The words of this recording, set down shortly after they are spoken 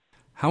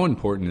How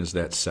important is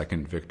that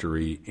second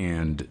victory?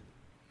 And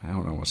I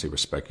don't want to say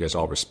respect. You guys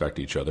all respect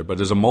each other, but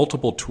as a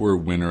multiple tour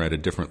winner at a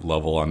different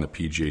level on the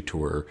PGA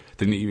Tour,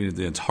 then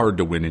it's hard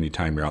to win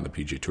anytime you're on the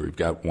PGA Tour. You've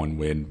got one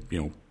win,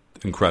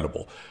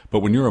 incredible.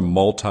 But when you're a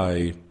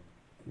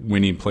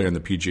multi-winning player on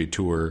the PGA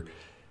Tour,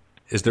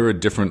 is there a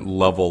different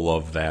level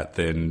of that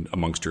than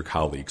amongst your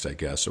colleagues, I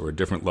guess, or a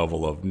different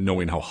level of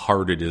knowing how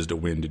hard it is to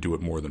win, to do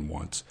it more than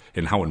once?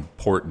 And how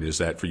important is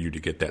that for you to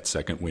get that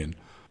second win?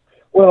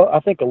 Well, I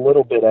think a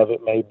little bit of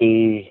it may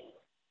be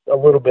a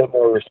little bit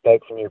more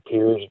respect from your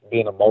peers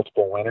being a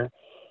multiple winner.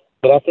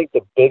 But I think the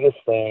biggest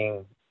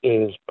thing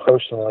is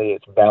personally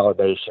it's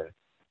validation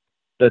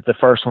that the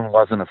first one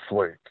wasn't a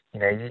fluke.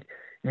 You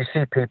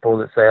see people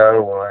that say,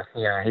 oh, well,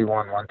 he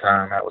won one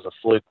time, that was a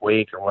fluke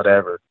week or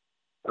whatever.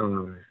 I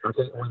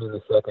think winning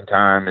the second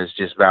time is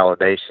just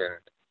validation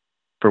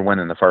for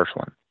winning the first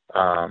one.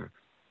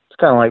 It's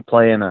kind of like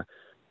playing a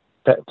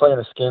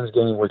skins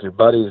game with your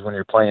buddies when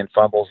you're playing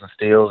fumbles and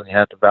steals and you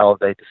have to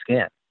validate the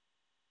skin.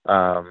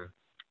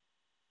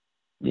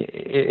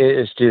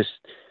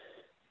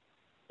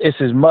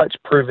 It's as much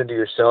proving to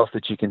yourself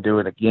that you can do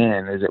it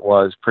again as it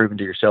was proving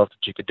to yourself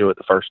that you could do it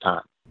the first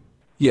time.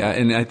 Yeah,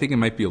 and I think it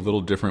might be a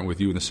little different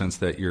with you in the sense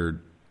that your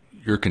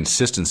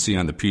consistency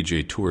on the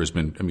PGA Tour has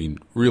been,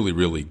 really,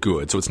 really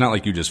good. So it's not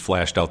like you just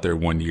flashed out there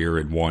one year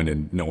and won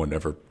and no one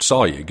ever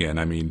saw you again.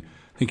 I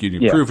think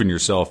you've proven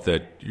yourself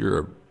that you're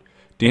a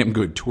damn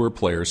good tour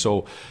player.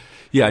 So,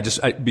 yeah,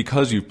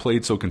 because you've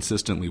played so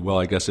consistently well,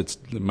 I guess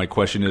my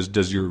question is,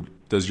 does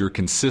your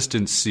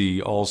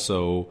consistency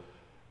also,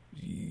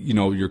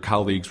 your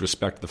colleagues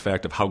respect the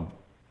fact of how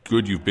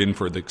good you've been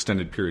for the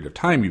extended period of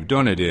time you've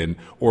done it in?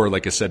 Or,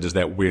 like I said, does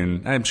that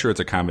win? I'm sure it's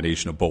a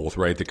combination of both,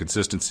 right? The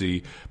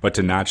consistency, but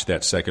to notch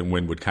that second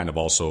win would kind of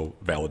also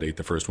validate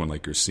the first one,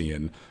 like you're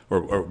seeing,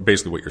 or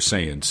basically what you're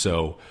saying.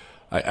 So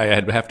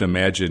I have to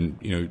imagine,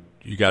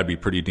 you got to be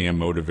pretty damn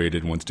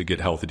motivated once to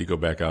get healthy to go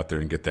back out there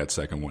and get that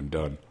second one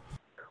done.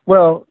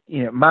 Well,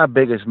 my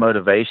biggest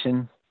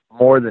motivation,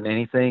 more than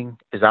anything,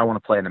 is I want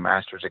to play in the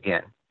Masters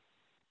again.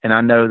 And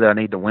I know that I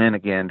need to win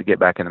again to get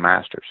back in the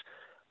Masters.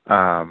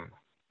 My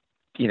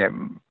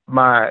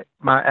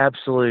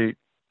absolute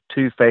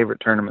two favorite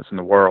tournaments in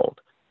the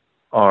world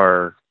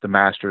are the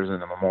Masters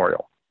and the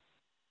Memorial.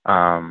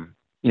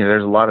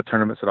 There's a lot of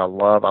tournaments that I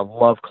love. I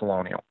love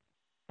Colonial.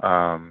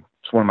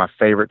 It's one of my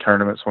favorite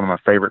tournaments, one of my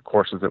favorite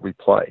courses that we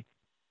play.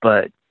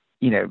 But,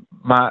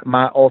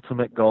 my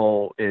ultimate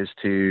goal is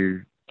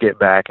to get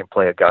back and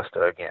play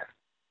Augusta again.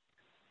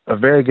 A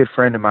very good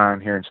friend of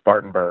mine here in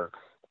Spartanburg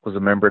was a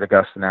member at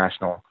Augusta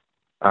National,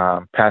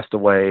 passed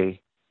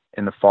away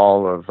in the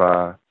fall of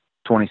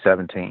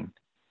 2017.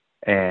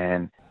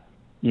 And,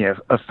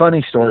 a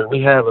funny story,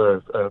 we have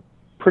a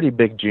pretty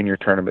big junior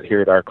tournament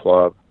here at our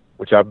club,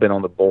 which I've been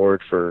on the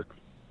board for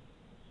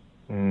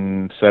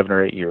 7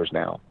 or 8 years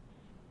now.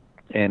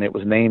 And it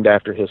was named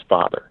after his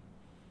father.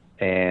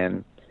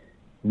 And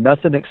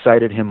nothing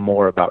excited him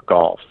more about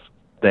golf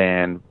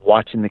than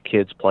watching the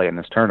kids play in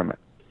this tournament.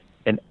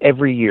 And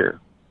every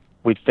year,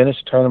 we'd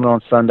finish the tournament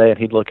on Sunday, and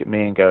he'd look at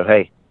me and go,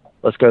 hey,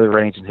 let's go to the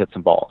range and hit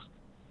some balls.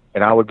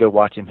 And I would go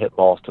watch him hit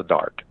balls till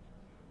dark.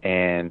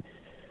 And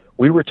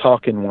we were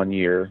talking one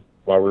year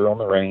while we were on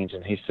the range,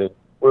 and he said,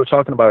 we were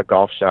talking about a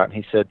golf shot, and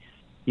he said,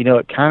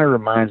 it kind of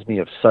reminds me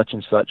of such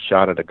and such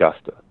shot at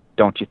Augusta,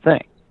 don't you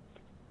think?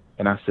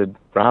 And I said,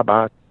 Rob,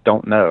 I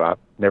don't know. I've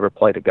never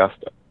played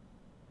Augusta.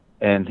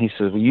 And he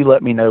says, well, you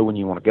let me know when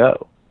you want to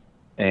go.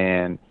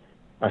 And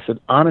I said,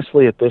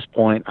 honestly, at this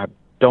point, I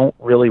don't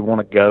really want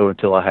to go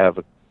until I have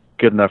a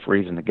good enough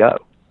reason to go.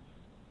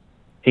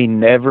 He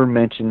never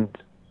mentioned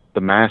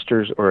the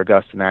Masters or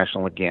Augusta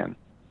National again.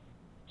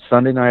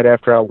 Sunday night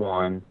after I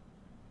won,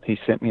 he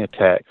sent me a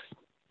text.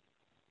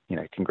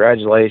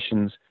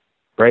 Congratulations,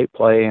 great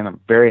play, and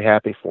I'm very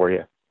happy for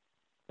you.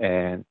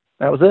 And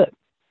that was it.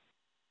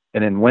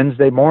 And then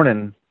Wednesday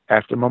morning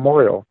after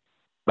Memorial,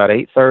 about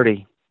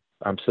 8:30,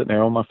 I'm sitting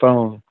there on my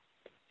phone,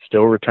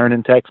 still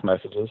returning text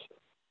messages,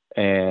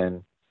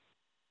 and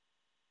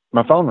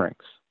my phone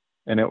rings,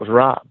 and it was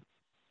Rob.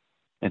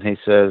 And he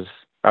says,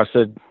 I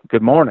said,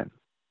 good morning.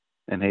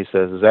 And he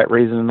says, is that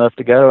reason enough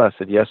to go? I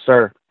said, yes,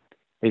 sir.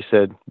 He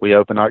said, we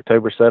open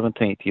October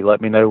 17th. You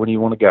let me know when you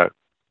want to go.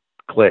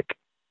 Click.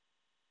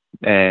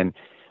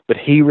 But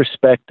he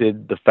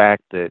respected the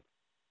fact that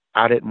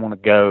I didn't want to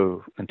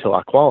go until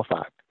I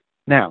qualified.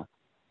 Now,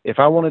 if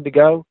I wanted to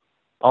go,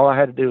 all I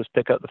had to do was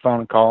pick up the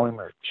phone and call him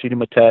or shoot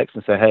him a text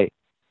and say, hey,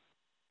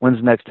 when's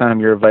the next time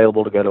you're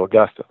available to go to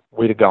Augusta?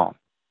 We'd have gone.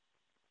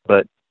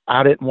 But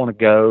I didn't want to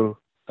go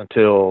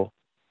until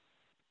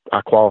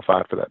I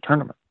qualified for that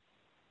tournament.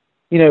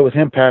 With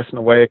him passing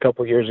away a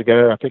couple of years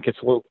ago, I think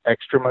it's a little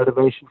extra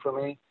motivation for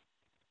me.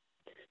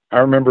 I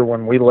remember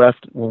when we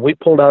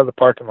pulled out of the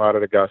parking lot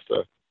at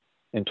Augusta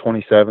in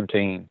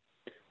 2017,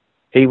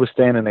 he was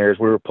standing there as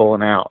we were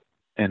pulling out,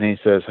 and he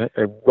says, hey,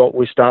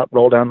 we stopped,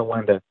 rolled down the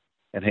window,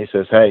 and he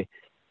says, hey,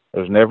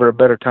 there's never a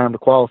better time to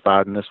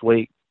qualify than this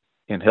week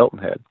in Hilton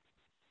Head.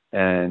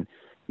 And,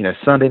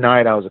 Sunday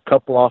night I was a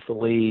couple off the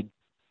lead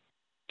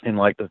in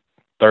like the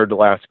third to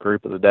last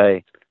group of the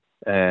day.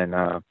 And,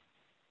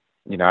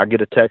 I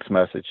get a text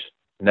message,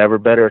 never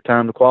better a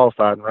time to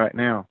qualify than right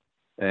now.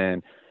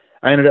 And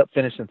I ended up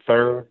finishing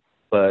third,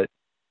 but,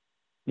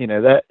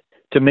 that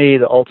to me,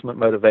 the ultimate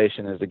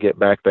motivation is to get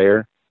back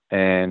there.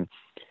 And,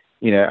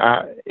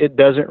 it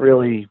doesn't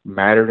really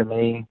matter to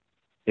me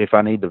if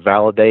I need to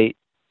validate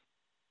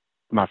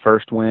my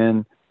first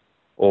win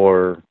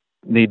or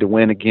need to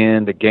win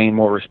again to gain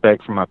more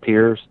respect from my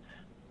peers.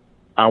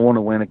 I want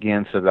to win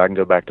again so that I can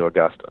go back to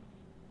Augusta,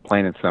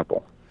 plain and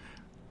simple.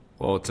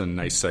 Well, it's a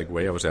nice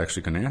segue. I was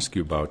actually going to ask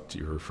you about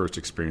your first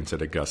experience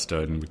at Augusta,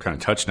 and we kind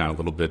of touched on it a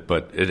little bit,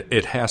 but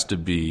it has to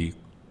be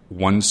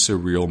one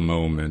surreal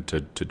moment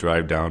to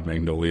drive down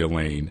Magnolia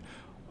Lane.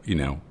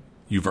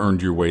 You've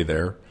earned your way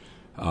there.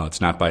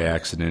 It's not by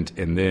accident.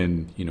 And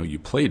then, you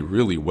played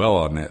really well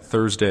on that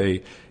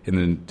Thursday. And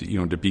then,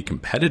 to be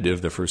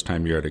competitive the first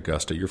time you're at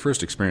Augusta, your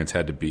first experience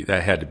had to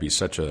be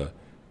such a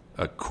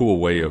cool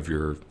way of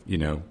your,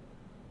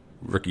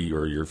 rookie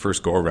or your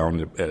first go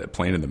around at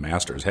playing in the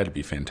Masters. It had to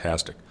be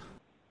fantastic.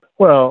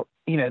 Well,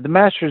 the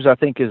Masters, I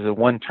think, is the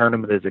one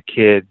tournament as a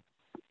kid,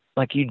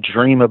 like you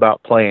dream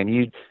about playing.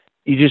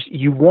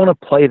 You want to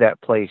play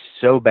that place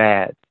so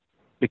bad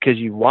because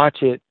you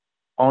watch it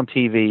on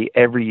TV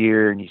every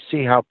year and you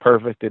see how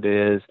perfect it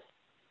is.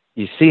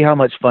 You see how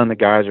much fun the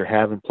guys are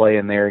having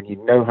playing there, and you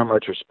know how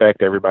much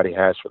respect everybody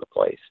has for the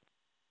place.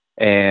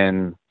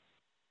 And,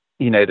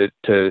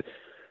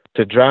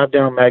 to drive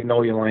down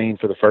Magnolia Lane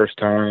for the first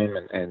time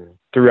and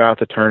throughout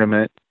the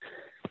tournament,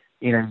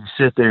 you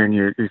sit there and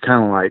you're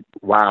kind of like,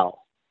 wow,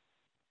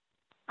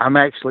 I'm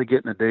actually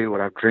getting to do what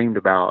I've dreamed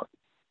about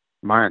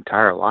my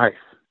entire life.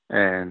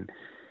 And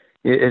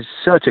it's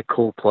such a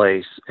cool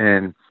place.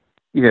 And,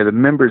 the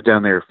members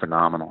down there are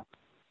phenomenal.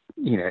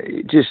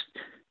 Just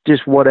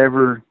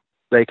whatever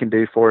they can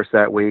do for us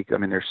that week. I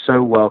mean, they're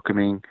so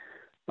welcoming.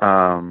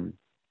 To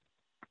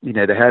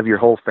have your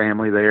whole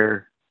family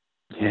there,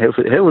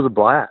 it was a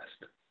blast.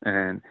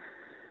 And,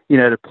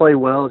 to play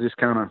well just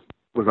kind of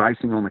was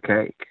icing on the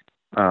cake.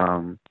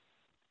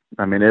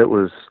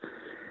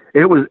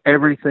 It was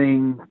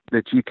everything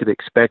that you could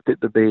expect it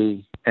to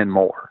be and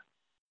more.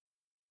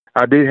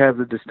 I do have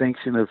the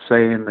distinction of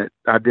saying that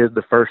I did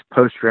the first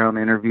post-round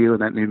interview in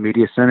that new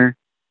media center,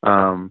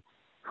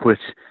 which,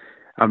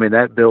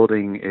 that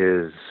building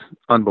is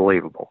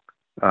unbelievable.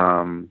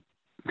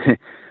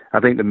 I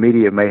think the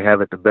media may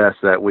have it the best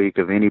that week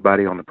of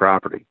anybody on the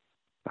property.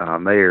 They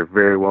are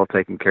very well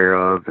taken care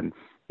of, and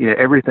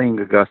everything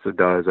Augusta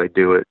does, they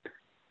do it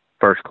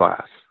first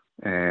class.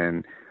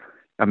 And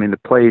the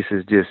place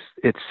is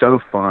it's so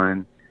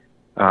fun.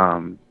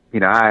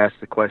 I asked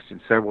the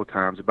question several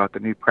times about the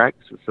new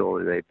practice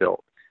facility they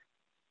built.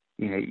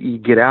 You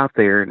get out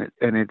there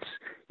and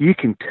you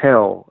can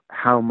tell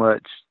how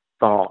much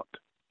thought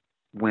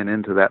went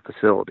into that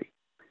facility.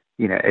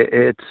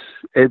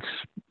 It's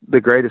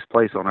the greatest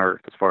place on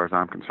earth as far as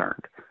I'm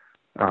concerned.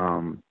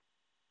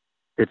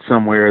 It's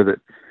somewhere that,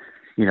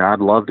 I'd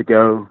love to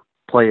go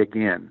play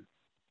again,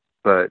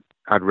 but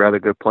I'd rather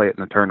go play it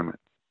in the tournament,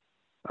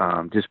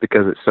 just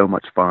because it's so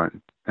much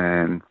fun.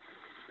 And,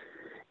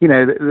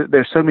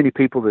 there's so many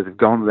people that have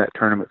gone to that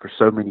tournament for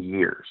so many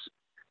years.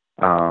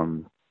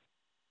 And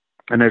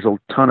there's a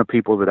ton of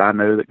people that I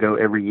know that go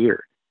every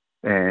year.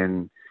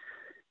 And,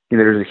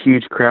 there's a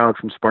huge crowd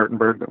from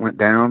Spartanburg that went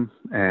down.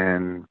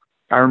 And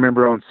I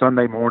remember on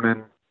Sunday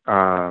morning,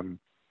 I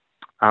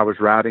was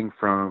riding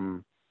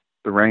from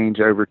the range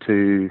over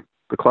to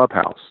the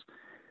clubhouse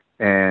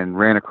and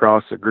ran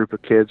across a group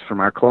of kids from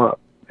our club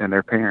and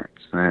their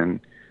parents. And,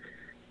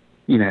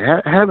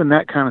 having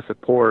that kind of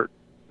support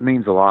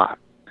means a lot.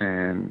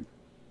 And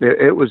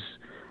it was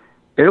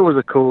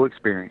a cool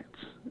experience.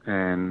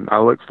 And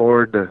I look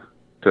forward to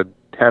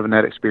having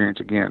that experience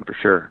again for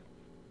sure.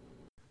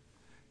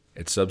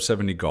 At Sub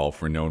 70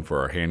 Golf, we're known for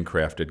our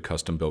handcrafted,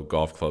 custom-built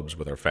golf clubs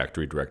with our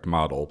factory direct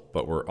model,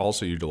 but we're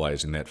also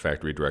utilizing that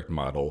factory direct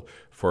model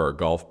for our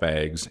golf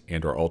bags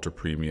and our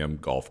ultra-premium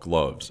golf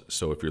gloves.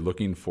 So if you're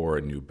looking for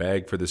a new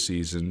bag for the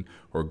season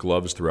or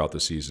gloves throughout the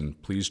season,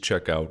 please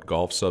check out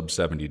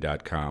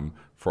golfsub70.com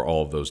for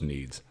all of those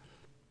needs.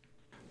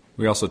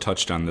 We also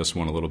touched on this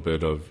one a little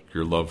bit of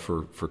your love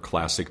for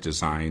classic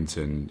designs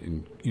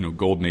and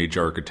golden age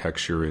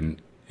architecture, and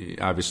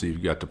obviously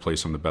you've got to play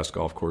some of the best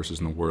golf courses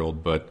in the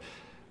world, but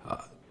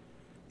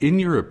in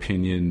your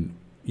opinion,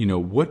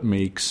 what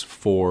makes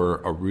for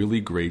a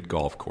really great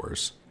golf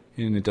course?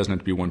 And it doesn't have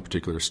to be one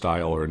particular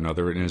style or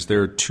another. And is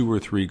there 2 or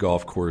 3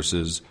 golf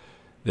courses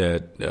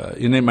that,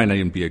 and it might not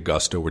even be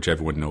Augusta, which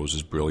everyone knows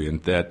is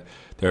brilliant, that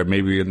they're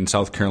maybe in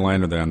South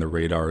Carolina, they're on the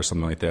radar or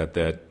something like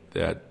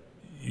that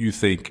you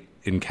think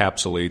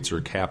encapsulates or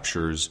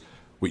captures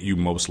what you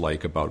most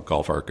like about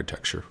golf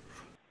architecture?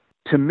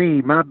 To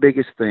me, my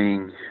biggest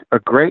thing, a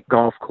great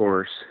golf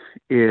course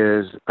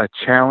is a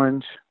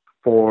challenge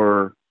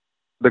for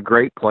the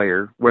great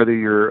player, whether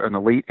you're an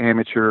elite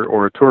amateur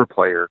or a tour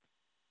player,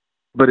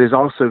 but is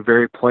also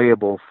very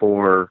playable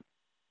for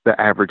the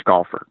average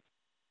golfer.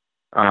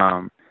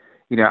 I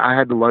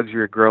had the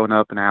luxury of growing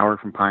up an hour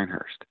from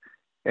Pinehurst,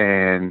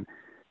 and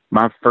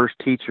my first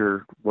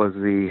teacher was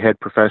the head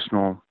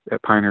professional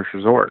at Pinehurst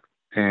Resort,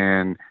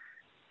 and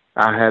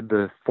I had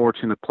the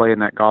fortune of playing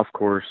that golf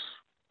course,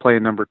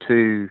 playing number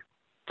 2,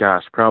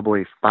 gosh,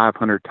 probably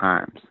 500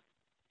 times,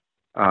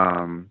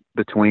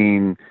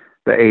 between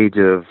the age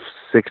of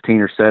 16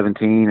 or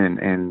 17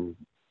 and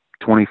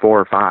 24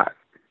 or 5.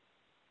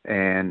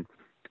 And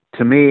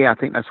to me, I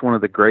think that's one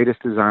of the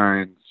greatest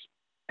designs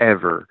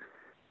ever,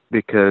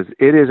 because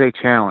it is a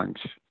challenge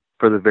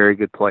for the very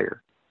good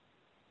player,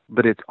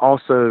 but it's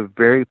also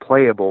very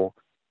playable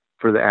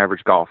for the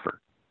average golfer.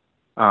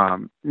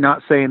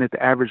 Not saying that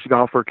the average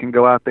golfer can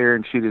go out there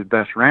and shoot his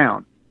best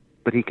round,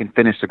 but he can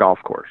finish the golf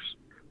course.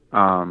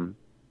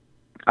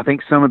 I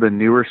think some of the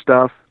newer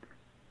stuff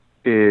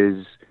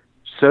is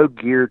so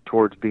geared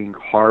towards being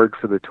hard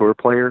for the tour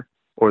player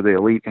or the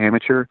elite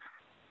amateur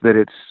that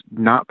it's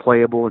not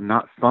playable and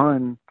not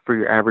fun for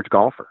your average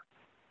golfer.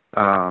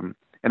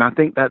 And I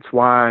think that's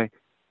why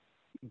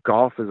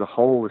golf as a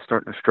whole is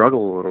starting to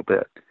struggle a little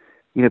bit.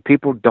 You know,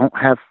 people don't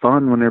have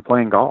fun when they're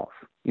playing golf.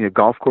 You know,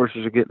 golf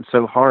courses are getting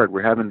so hard.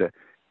 We're having to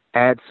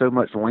add so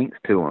much length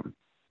to them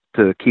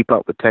to keep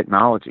up with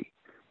technology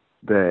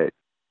that,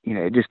 you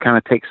know, it just kind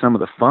of takes some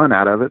of the fun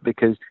out of it,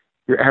 because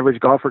your average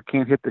golfer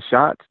can't hit the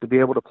shots to be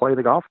able to play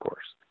the golf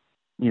course.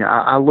 You know,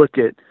 I look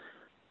at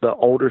the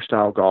older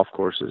style golf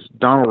courses.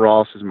 Donald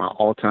Ross is my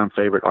all-time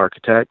favorite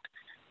architect.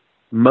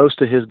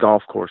 Most of his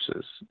golf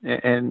courses,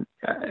 and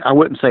I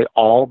wouldn't say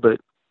all,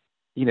 but,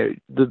 you know,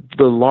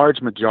 the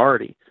large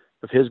majority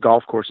of his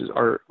golf courses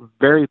are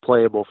very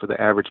playable for the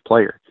average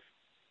player,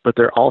 but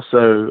they're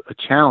also a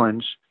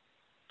challenge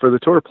for the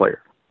tour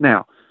player.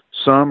 Now,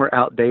 some are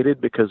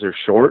outdated because they're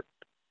short,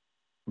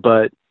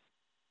 but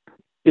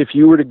if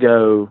you were to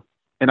go,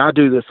 and I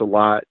do this a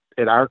lot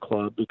at our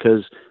club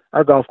because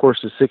our golf course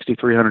is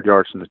 6,300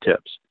 yards from the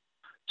tips.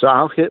 So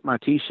I'll hit my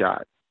tee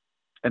shot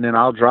and then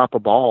I'll drop a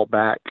ball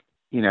back.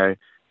 You know,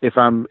 if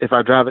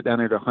I drive it down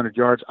there to 100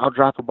 yards, I'll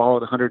drop a ball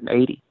at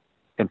 180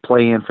 and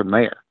play in from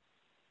there.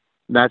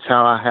 That's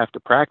how I have to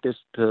practice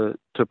to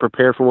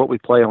prepare for what we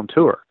play on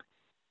tour,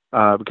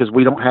 because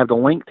we don't have the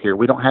length here.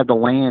 We don't have the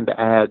land to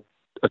add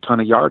a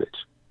ton of yardage.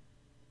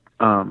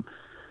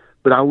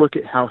 But I look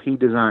at how he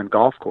designed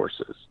golf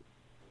courses,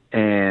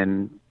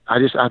 and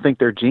I think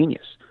they're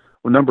genius.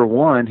 Well, number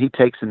one, he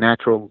takes the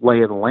natural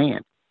lay of the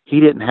land. He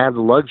didn't have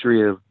the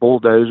luxury of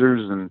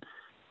bulldozers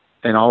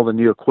and all the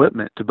new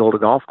equipment to build a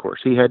golf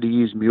course. He had to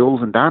use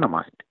mules and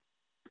dynamite.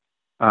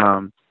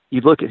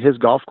 You look at his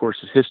golf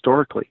courses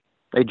historically,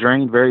 they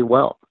drained very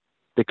well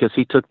because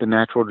he took the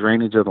natural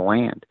drainage of the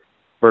land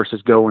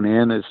versus going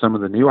in as some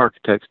of the new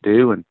architects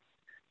do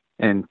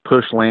and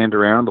push land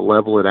around to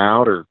level it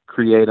out or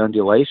create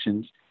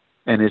undulations,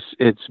 and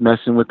it's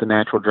messing with the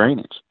natural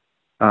drainage.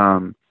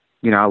 You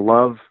know, I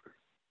love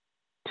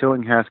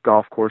Tillinghast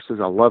golf courses.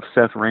 I love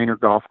Seth Rayner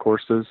golf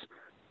courses.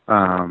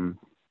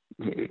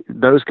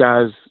 Those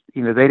guys,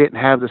 you know, they didn't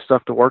have the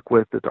stuff to work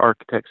with that the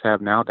architects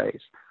have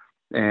nowadays.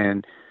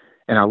 And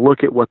I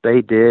look at what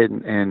they did,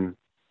 and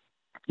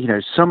you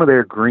know, some of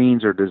their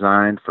greens are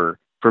designed for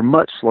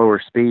much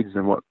slower speeds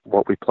than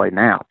what we play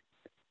now.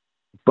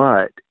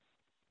 But,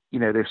 you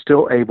know, they're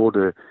still able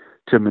to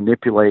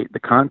manipulate the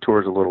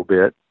contours a little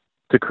bit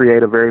to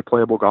create a very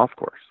playable golf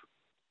course.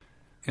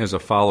 As a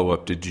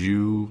follow-up, did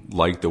you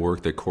like the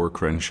work that Coore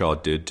Crenshaw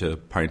did to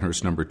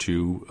Pinehurst number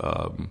 2,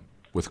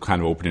 with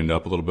kind of opening it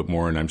up a little bit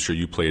more? And I'm sure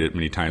you played it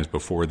many times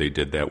before they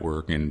did that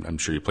work, and I'm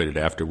sure you played it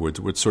afterwards.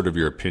 What's sort of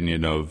your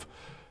opinion of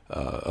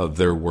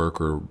their work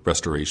or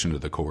restoration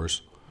of the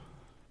course?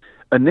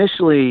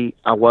 Initially,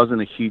 I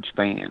wasn't a huge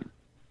fan.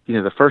 You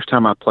know, the first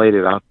time I played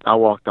it, I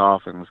walked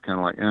off and was kind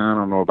of like, I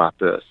don't know about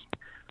this.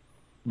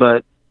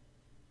 But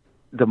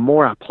the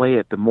more I play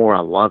it, the more I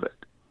love it.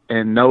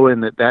 And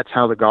knowing that that's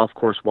how the golf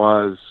course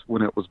was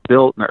when it was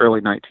built in the early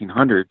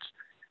 1900s,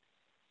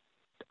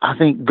 I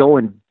think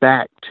going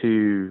back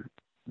to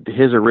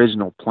his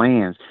original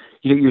plans,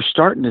 you're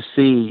starting to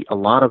see a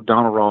lot of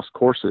Donald Ross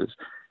courses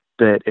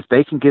that if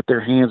they can get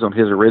their hands on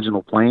his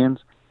original plans,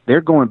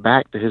 they're going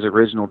back to his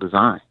original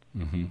design.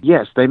 Mm-hmm.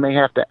 Yes, they may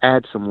have to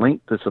add some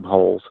length to some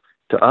holes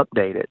to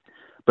update it,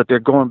 but they're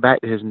going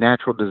back to his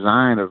natural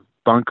design of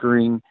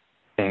bunkering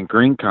and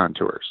green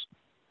contours.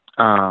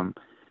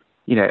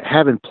 You know,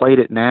 having played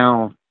it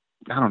now,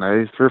 I don't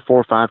know, 3 or 4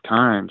 or 5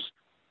 times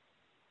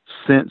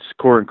since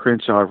Coore and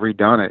Crenshaw have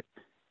redone it,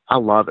 I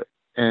love it.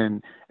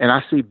 And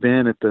I see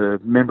Ben at the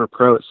Member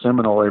Pro at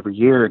Seminole every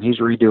year, and he's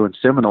redoing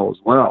Seminole as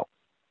well.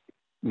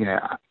 You know,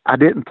 I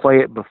didn't play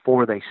it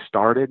before they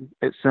started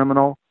at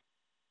Seminole,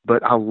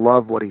 but I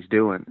love what he's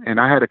doing. And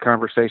I had a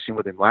conversation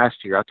with him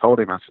last year. I told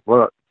him, I said,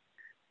 look,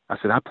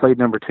 I played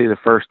number 2 the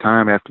first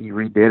time after you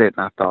redid it,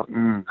 and I thought,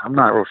 I'm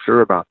not real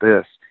sure about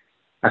this.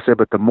 I said,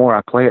 but the more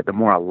I play it, the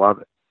more I love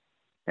it.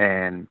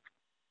 And,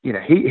 you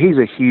know, he's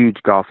a huge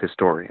golf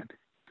historian.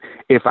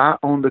 If I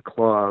owned a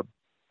club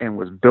and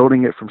was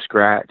building it from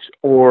scratch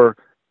or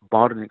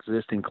bought an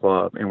existing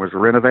club and was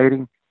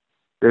renovating,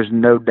 there's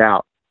no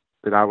doubt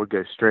that I would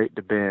go straight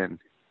to Ben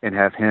and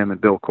have him and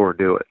Bill Coore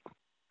do it.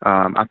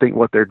 I think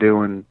what they're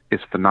doing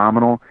is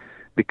phenomenal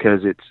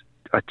because it's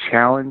a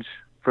challenge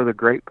for the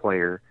great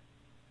player,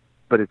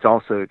 but it's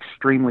also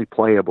extremely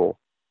playable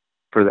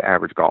for the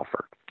average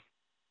golfer.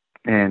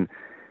 And,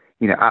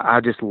 I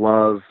just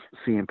love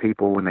seeing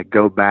people when they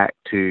go back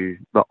to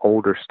the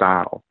older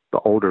style, the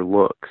older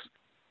looks.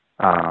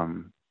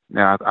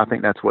 Now, I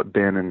think that's what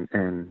Ben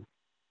and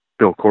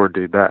Bill Cord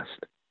do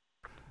best.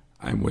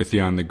 I'm with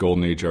you on the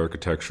Golden Age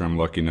architecture. I'm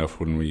lucky enough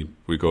when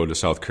we go to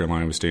South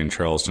Carolina, we stay in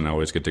Charleston, I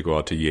always get to go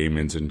out to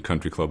Yeamans and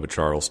Country Club of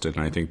Charleston.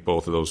 And I think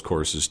both of those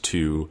courses,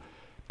 too,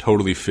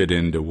 totally fit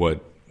into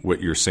what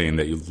you're saying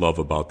that you love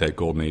about that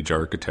Golden Age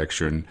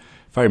architecture. And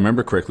if I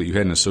remember correctly, you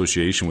had an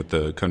association with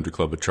the Country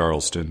Club of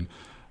Charleston.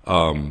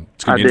 I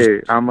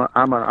do. I'm an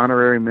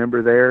honorary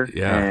member there,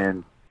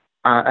 and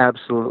I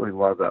absolutely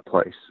love that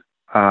place.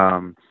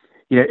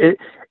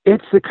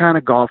 It's the kind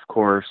of golf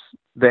course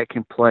that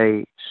can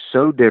play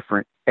so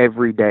different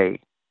every day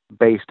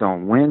based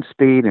on wind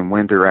speed and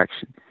wind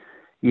direction.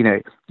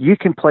 You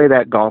can play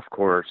that golf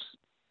course.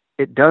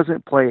 It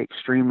doesn't play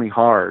extremely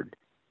hard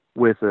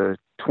with a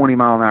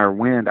 20-mile-an-hour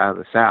wind out of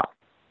the south,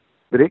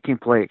 but it can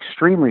play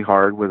extremely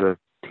hard with a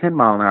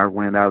 10-mile-an-hour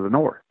wind out of the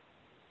north.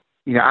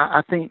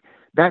 I think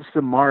that's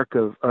the mark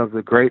of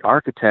the great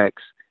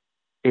architects,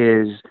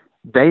 is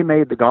they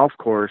made the golf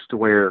course to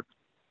where,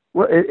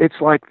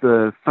 it's like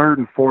the third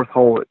and fourth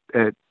hole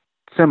at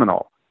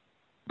Seminole.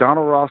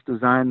 Donald Ross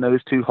designed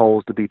those two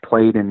holes to be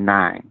played in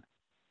 9.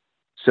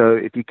 So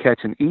if you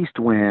catch an east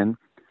wind,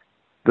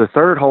 the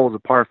third hole is a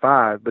par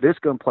 5, but it's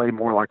going to play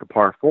more like a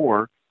par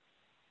 4.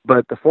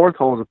 But the fourth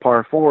hole is a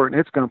par 4, and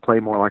it's going to play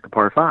more like a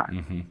par 5.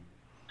 Mm-hmm.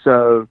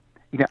 So,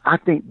 I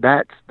think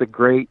that's the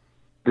great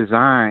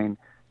design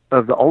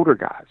of the older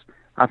guys.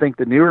 I think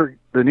the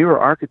newer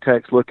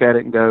architects look at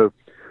it and go,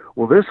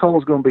 well, this hole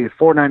is going to be a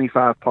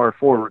 495 par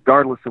 4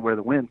 regardless of where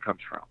the wind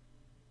comes from.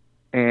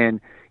 And,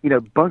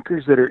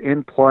 bunkers that are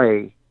in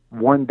play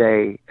one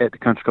day at the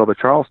Country Club of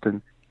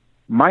Charleston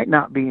might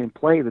not be in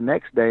play the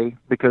next day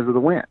because of the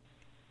wind.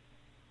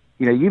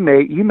 You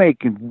may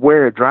can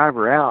wear a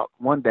driver out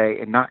one day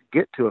and not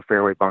get to a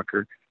fairway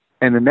bunker,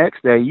 and the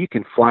next day you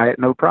can fly it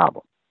no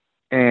problem.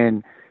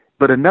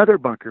 But another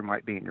bunker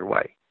might be in your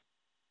way.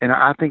 And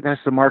I think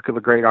that's the mark of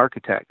a great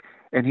architect.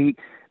 And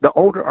the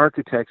older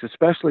architects,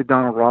 especially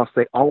Donald Ross,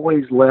 they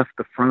always left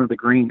the front of the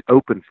green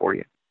open for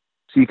you.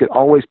 So you could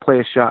always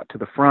play a shot to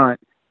the front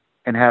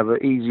and have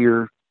an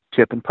easier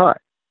chip and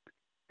putt.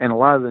 And a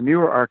lot of the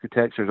newer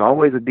architects, there's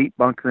always a deep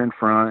bunker in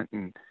front,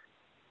 and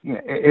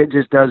it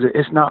just doesn't.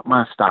 It's not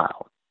my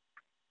style.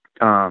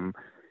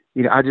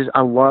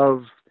 I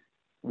love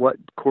what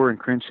Coore and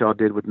Crenshaw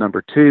did with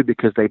number 2,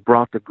 because they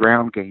brought the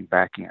ground game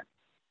back in.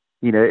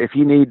 If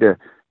you need to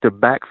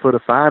back foot a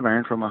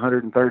 5-iron from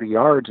 130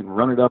 yards and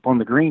run it up on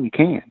the green, you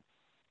can.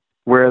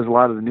 Whereas a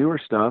lot of the newer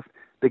stuff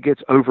that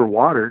gets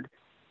overwatered,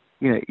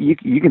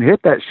 you can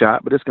hit that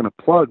shot, but it's going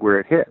to plug where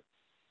it hit,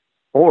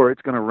 or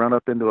it's going to run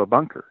up into a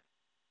bunker.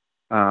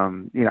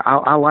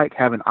 I like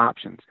having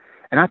options.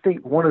 And I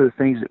think one of the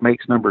things that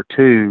makes number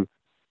 2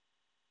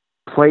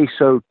 play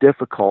so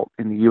difficult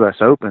in the U.S.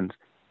 Opens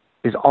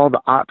is all the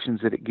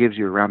options that it gives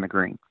you around the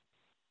green.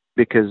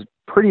 Because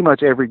pretty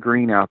much every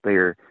green out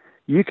there,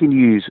 you can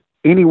use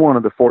any one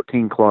of the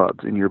 14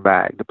 clubs in your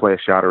bag to play a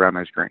shot around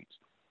those greens.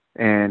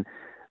 And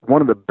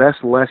one of the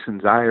best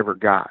lessons I ever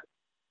got,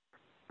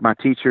 my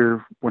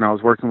teacher, when I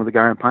was working with a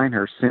guy in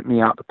Pinehurst, sent me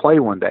out to play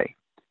one day.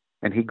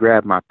 And he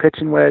grabbed my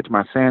pitching wedge,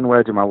 my sand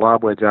wedge, and my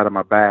lob wedge out of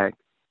my bag.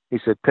 He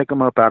said, pick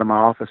them up out of my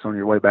office on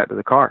your way back to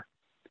the car.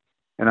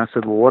 And I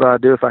said, well, what do I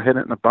do if I hit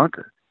it in a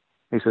bunker?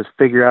 He says,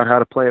 figure out how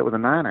to play it with a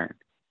 9-iron.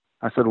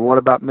 I said, well, what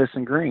about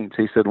missing greens?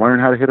 He said, learn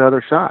how to hit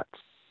other shots.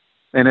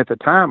 And at the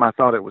time, I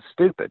thought it was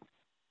stupid.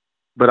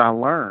 But I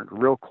learned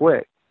real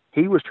quick.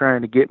 He was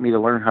trying to get me to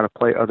learn how to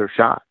play other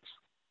shots.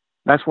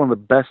 That's one of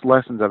the best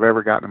lessons I've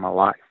ever gotten in my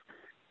life.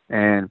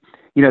 And,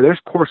 there's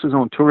courses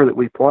on tour that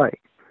we play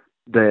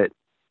that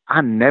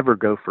I never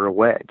go for a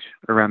wedge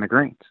around the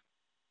greens.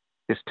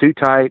 It's too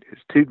tight.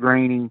 It's too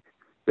grainy.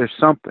 There's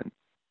something.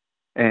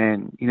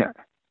 And,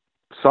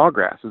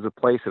 Sawgrass is a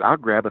place that I'll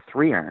grab a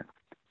 3-iron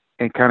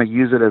and kind of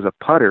use it as a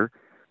putter.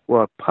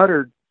 Well, a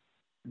putter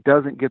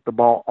doesn't get the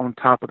ball on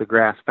top of the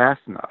grass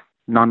fast enough,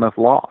 not enough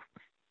loft.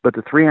 But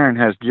the 3-iron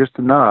has just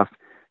enough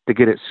to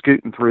get it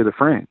scooting through the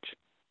fringe.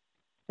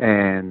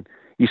 And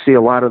you see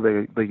a lot of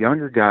the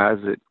younger guys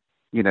that,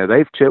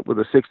 they've chipped with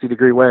a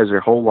 60-degree wedge their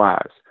whole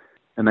lives.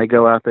 And they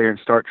go out there and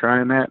start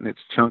trying that, and it's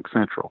chunk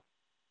central.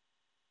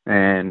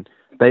 And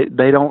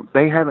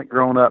they haven't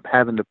grown up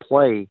having to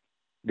play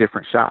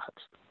different shots.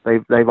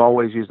 They've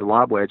always used a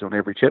lob wedge on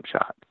every chip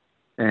shot.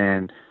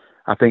 And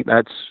I think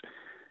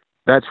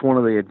that's one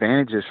of the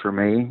advantages for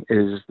me,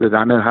 is that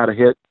I know how to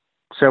hit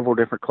several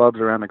different clubs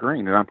around the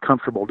green, and I'm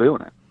comfortable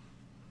doing it.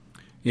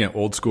 Yeah,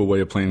 old school way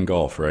of playing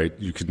golf, right?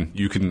 You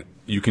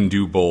can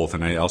do both,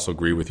 and I also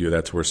agree with you.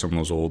 That's where some of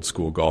those old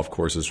school golf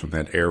courses from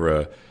that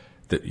era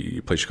that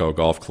you play Chicago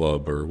Golf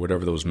Club or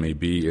whatever those may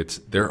be.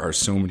 There are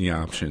so many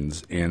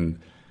options, and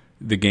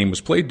the game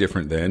was played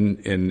different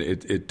then, and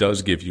it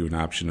does give you an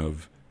option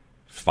of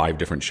 5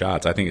 different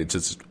shots. I think it's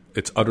just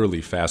it's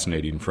utterly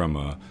fascinating from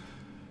a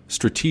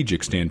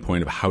strategic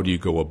standpoint of how do you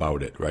go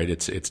about it, right?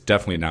 It's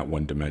definitely not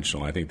one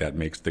dimensional. I think that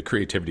makes the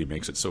creativity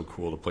makes it so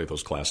cool to play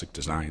those classic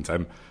designs.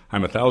 I'm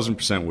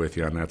 1,000% with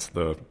you, and that's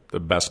the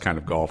best kind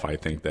of golf. I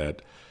think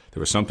that there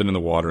was something in the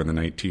water in the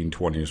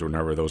 1920s or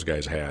whenever those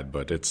guys had,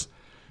 but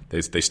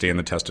they stand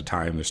the test of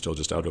time. They're still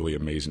just utterly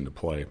amazing to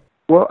play.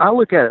 Well, I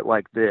look at it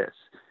like this.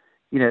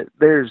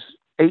 There's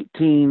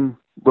 18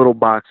 little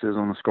boxes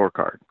on the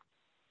scorecard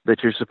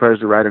that you're supposed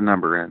to write a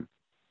number in.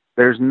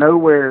 There's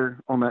nowhere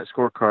on that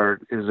scorecard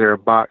is there a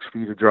box for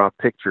you to draw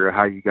a picture of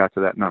how you got to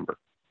that number.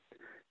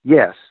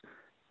 Yes,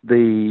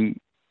 the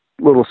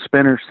little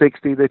spinner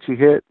 60 that you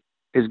hit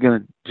is going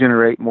to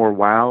generate more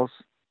wows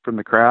from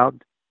the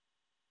crowd.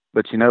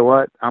 But you know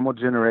what? I'm going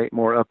to generate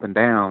more up and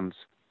downs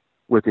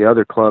with the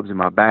other clubs in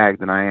my bag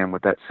than I am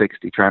with that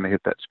 60 trying to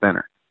hit that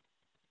spinner.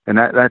 And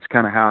that's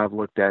kind of how I've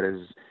looked at it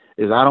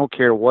is I don't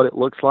care what it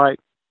looks like.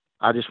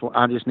 I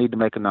just need to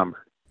make a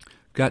number.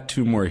 Got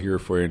two more here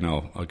for you, and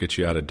I'll get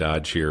you out of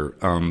Dodge here.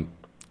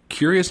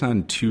 Curious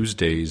on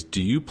Tuesdays,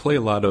 do you play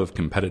a lot of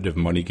competitive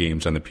money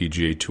games on the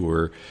PGA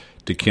Tour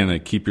to kind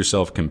of keep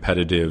yourself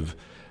competitive?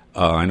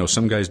 I know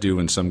some guys do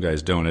and some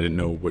guys don't. I didn't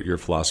know what your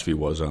philosophy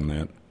was on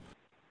that.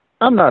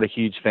 I'm not a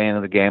huge fan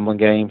of the gambling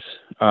games.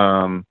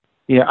 I'm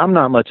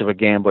not much of a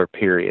gambler,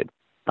 period.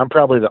 I'm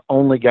probably the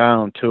only guy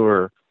on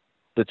tour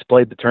that's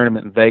played the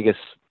tournament in Vegas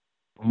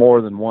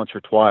more than once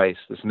or twice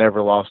that's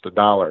never lost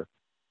 $1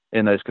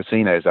 in those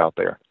casinos out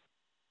there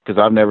because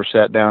I've never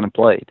sat down and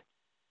played.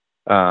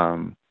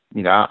 I'm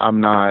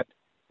not,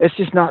 it's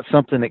just not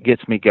something that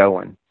gets me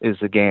going is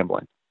the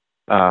gambling.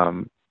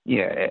 I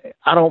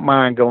don't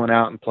mind going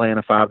out and playing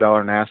a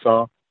 $5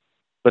 Nassau,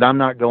 but I'm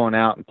not going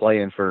out and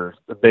playing for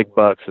the big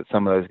bucks that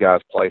some of those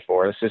guys play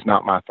for. It's just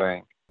not my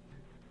thing.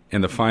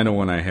 And the final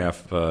one I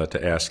have to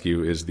ask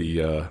you is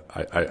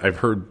I've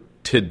heard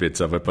tidbits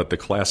of it, but the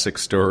classic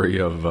story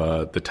of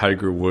the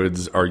Tiger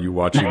Woods, are you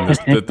watching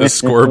the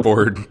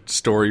scoreboard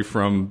story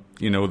from,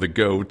 the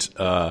GOAT?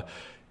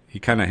 He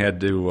kind of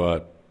had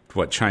to,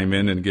 chime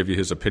in and give you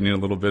his opinion a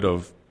little bit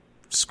of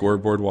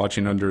scoreboard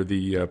watching under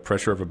the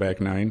pressure of a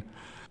back nine?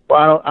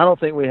 Well, I don't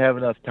think we have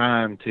enough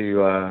time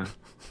to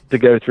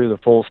go through the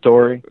full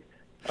story.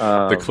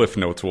 The Cliff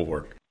Notes will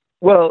work.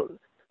 Well,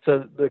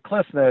 so the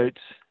Cliff Notes,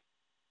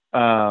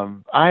 I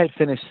had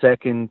finished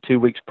second 2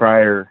 weeks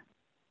prior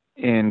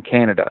in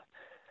Canada.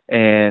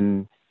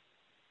 And,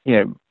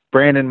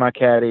 Brandon, my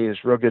caddy, is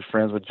real good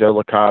friends with Joe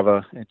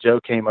LaCava. And Joe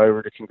came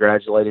over to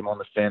congratulate him on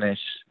the finish.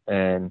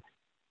 And,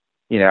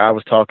 I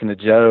was talking to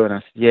Joe and I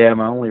said, yeah,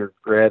 my only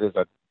regret is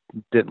I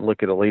didn't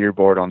look at a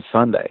leaderboard on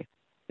Sunday.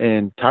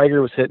 And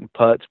Tiger was hitting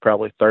putts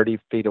probably 30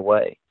 feet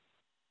away.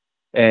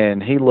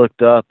 And he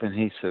looked up and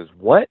he says,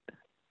 what?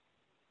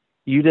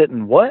 You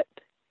didn't what?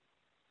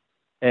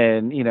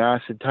 And, I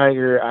said,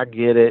 Tiger, I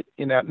get it.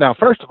 Now,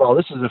 first of all,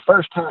 this is the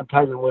first time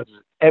Tiger Woods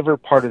has ever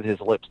parted his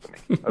lips to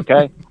me,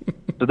 okay?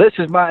 So this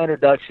is my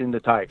introduction to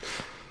Tiger.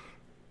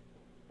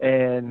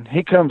 And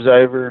he comes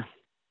over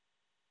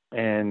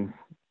and,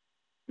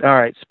 all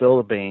right, spill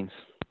the beans.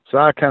 So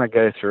I kind of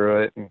go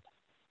through it, and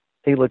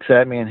he looks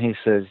at me and he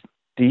says,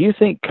 do you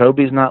think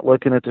Kobe's not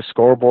looking at the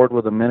scoreboard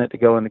with a minute to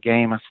go in the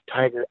game? I said,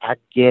 Tiger, I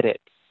get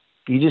it.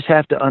 You just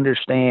have to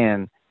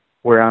understand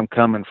where I'm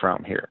coming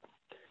from here.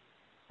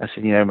 I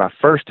said, my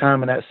first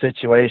time in that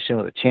situation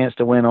with a chance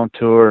to win on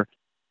tour,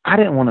 I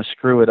didn't want to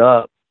screw it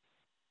up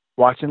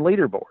watching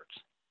leaderboards.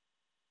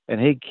 And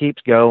he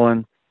keeps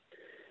going.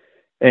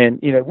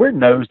 And, we're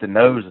nose to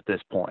nose at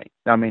this point.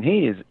 I mean,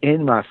 he is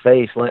in my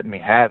face letting me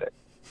have it.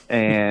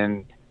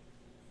 And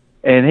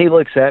he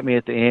looks at me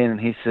at the end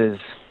and he says,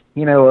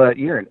 you know what,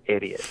 you're an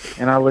idiot.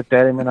 And I looked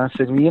at him and I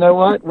said, well, you know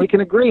what, we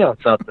can agree on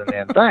something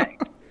then,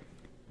 thanks.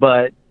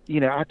 But,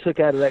 I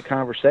took out of that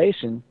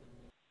conversation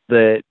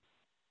that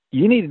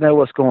you need to know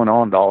what's going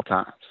on at all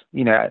times.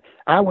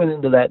 I went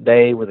into that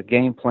day with a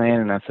game plan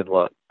and I said,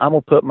 look, I'm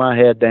going to put my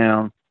head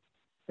down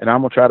and I'm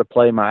going to try to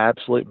play my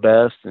absolute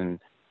best and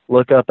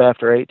look up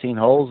after 18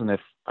 holes. And if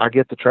I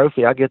get the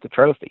trophy, I get the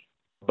trophy.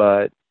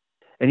 And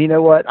you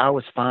know what? I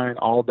was fine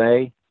all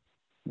day.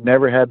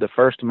 Never had the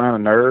first amount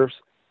of nerves.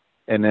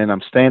 And then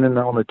I'm standing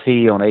on the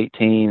tee on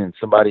 18 and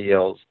somebody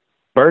yells,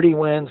 birdie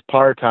wins,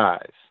 par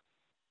ties.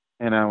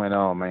 And I went,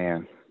 oh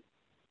man.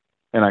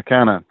 And I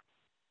kind of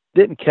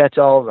didn't catch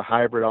all of the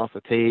hybrid off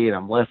the tee, and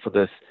I'm left with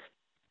this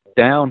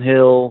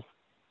downhill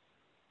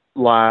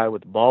lie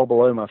with the ball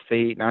below my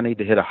feet, and I need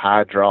to hit a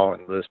high draw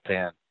into this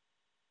pin.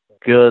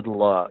 Good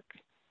luck.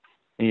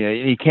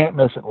 You can't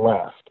miss it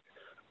left.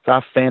 So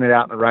I fanned it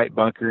out in the right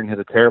bunker and hit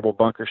a terrible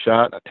bunker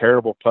shot and a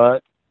terrible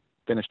putt,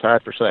 finished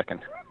tied for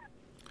second.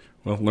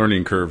 Well,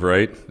 learning curve,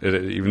 right?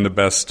 Even the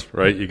best,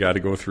 right? You got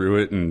to go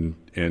through it,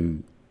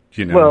 and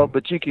Well,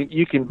 but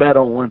you can bet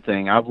on one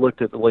thing. I've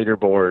looked at the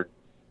leaderboard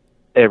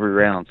every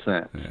round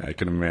since. Yeah, I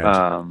can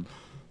imagine.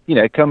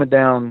 Coming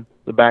down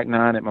the back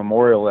nine at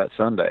Memorial that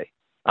Sunday,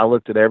 I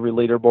looked at every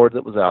leaderboard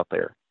that was out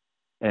there.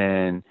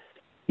 And,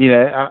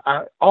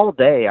 I all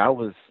day I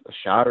was a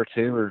shot or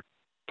two or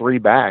three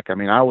back. I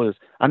mean, I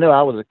know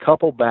I was a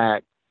couple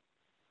back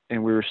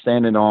and we were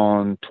standing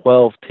on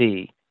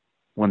 12T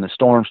when the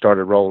storm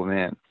started rolling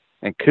in.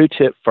 And Cooch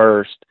hit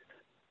first,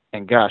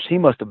 and gosh, he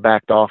must have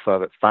backed off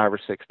of it 5 or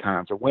 6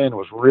 times. The wind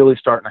was really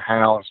starting to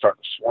howl and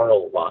starting to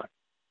swirl a lot.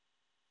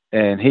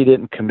 And he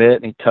didn't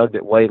commit, and he tugged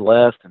it way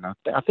left, and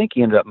I think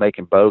he ended up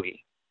making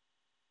bogey.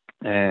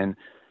 And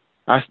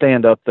I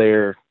stand up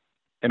there,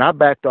 and I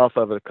backed off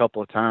of it a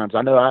couple of times.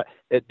 I know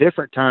at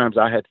different times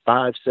I had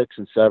 5, 6,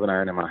 and 7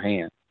 iron in my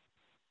hand.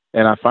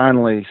 And I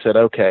finally said,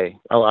 okay.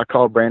 I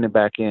called Brandon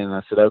back in, and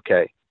I said,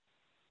 okay,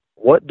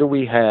 what do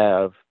we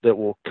have that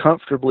will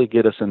comfortably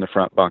get us in the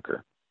front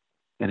bunker?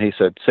 And he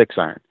said, 6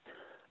 iron.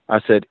 I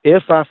said,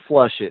 if I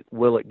flush it,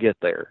 will it get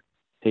there?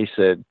 He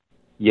said,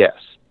 yes.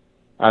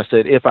 I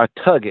said, if I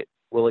tug it,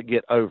 will it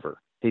get over?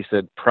 He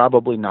said,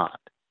 probably not.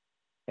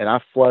 And I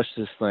flushed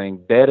this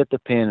thing dead at the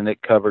pin, and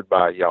it covered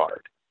by a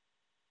yard.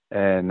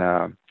 And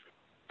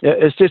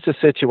it's just a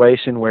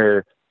situation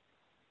where,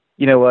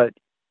 you know what,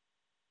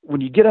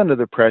 when you get under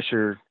the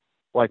pressure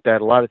like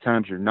that, a lot of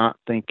times you're not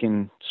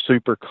thinking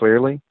super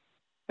clearly.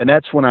 And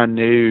that's when I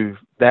knew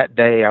that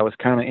day I was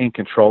kind of in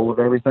control of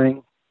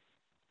everything.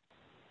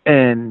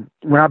 And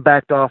when I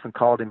backed off and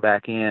called him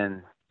back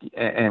in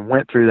and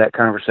went through that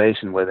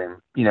conversation with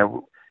him, you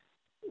know,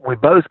 we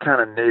both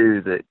kind of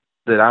knew that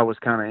I was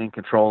kind of in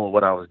control of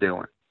what I was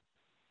doing.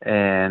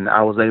 And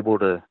I was able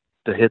to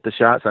hit the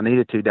shots I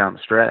needed to down the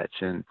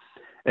stretch. And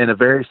a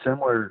very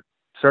similar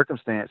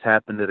circumstance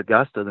happened at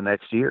Augusta the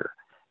next year.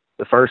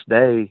 The first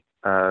day,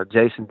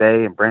 Jason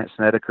Day and Brant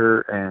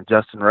Snedeker and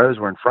Justin Rose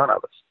were in front of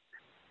us.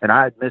 And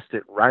I had missed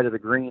it right of the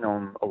green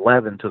on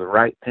 11 to the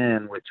right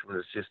pin, which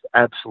was just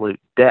absolute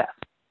death.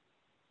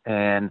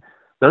 And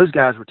those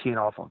guys were teeing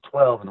off on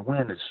 12, and the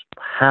wind is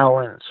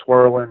howling and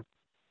swirling.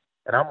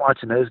 And I'm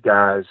watching those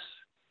guys.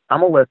 I'm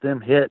going to let them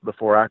hit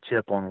before I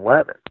chip on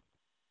 11.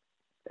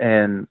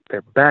 And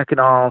they're backing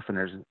off, and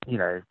there's, you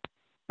know,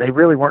 they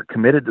really weren't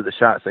committed to the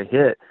shots they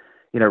hit.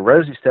 You know,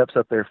 Rosie steps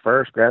up there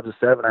first, grabs a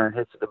 7 iron,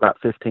 hits it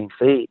about 15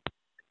 feet.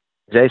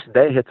 Jason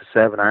Day hits a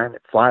 7 iron.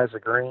 It flies the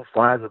green,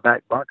 flies the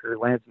back bunker,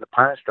 lands in the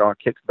pine straw, and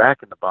kicks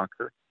back in the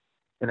bunker.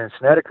 And then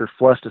Snedeker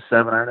flushed a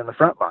 7 iron in the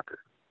front bunker.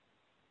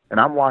 And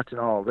I'm watching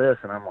all this,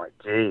 and I'm like,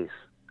 geez,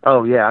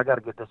 oh, yeah, I got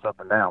to get this up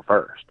and down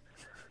first.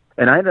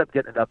 And I ended up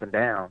getting it up and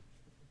down.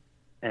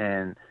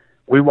 And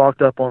we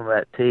walked up on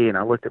that tee, and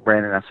I looked at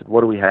Brandon, and I said,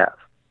 what do we have?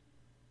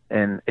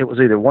 And it was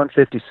either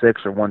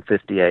 156 or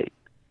 158.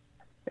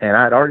 And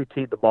I had already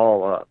teed the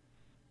ball up.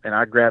 And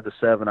I grabbed the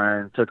 7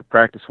 iron, took a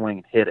practice swing,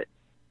 and hit it.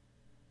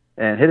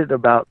 And hit it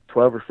about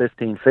 12 or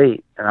 15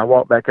 feet. And I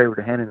walked back over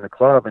to hand him the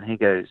club, and he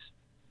goes,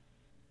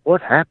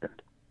 what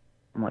happened?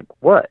 I'm like,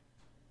 what?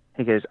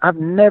 He goes,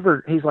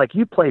 he's like,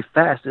 you play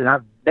fast, and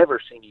I've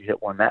never seen you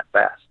hit one that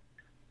fast.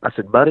 I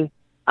said, buddy,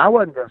 I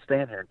wasn't going to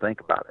stand here and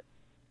think about it.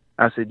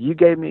 I said, you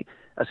gave me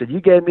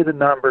the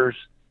numbers,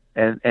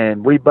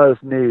 and we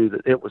both knew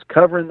that it was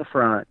covering the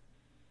front,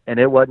 and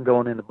it wasn't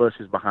going in the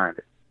bushes behind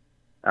it.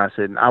 I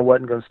said, and I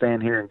wasn't going to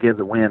stand here and give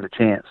the wind a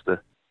chance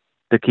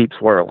to keep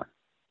swirling.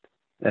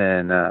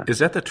 And is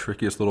that the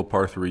trickiest little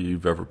par 3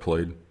 you've ever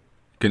played?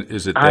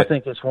 I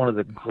think it's one of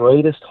the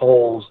greatest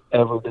holes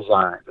ever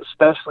designed,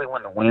 especially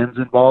when the wind's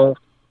involved,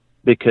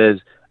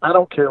 because I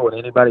don't care what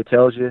anybody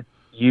tells you,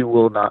 you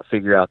will not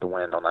figure out the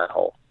wind on that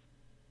hole.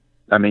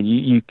 I mean,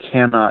 you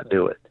cannot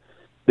do it,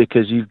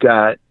 because you've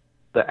got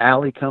the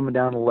alley coming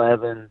down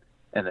 11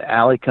 and the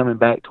alley coming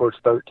back towards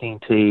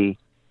 13T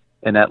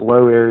and that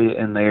low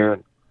area in there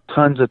and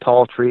tons of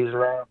tall trees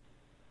around.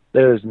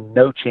 There is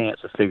no chance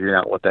of figuring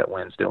out what that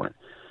wind's doing,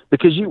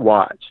 because you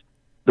watch.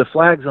 The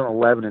flags on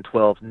 11 and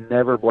 12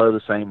 never blow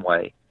the same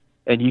way.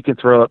 And you can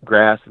throw up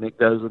grass and it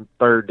goes a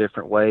third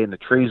different way, and the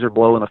trees are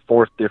blowing a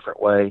fourth different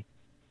way.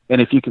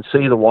 And if you can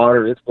see the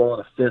water, it's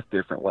blowing a fifth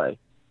different way.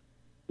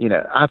 You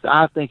know,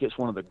 I think it's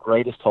one of the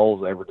greatest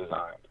holes ever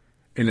designed.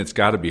 And it's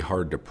got to be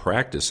hard to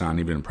practice on,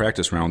 even in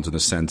practice rounds, in the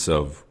sense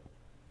of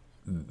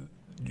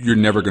you're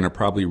never going to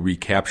probably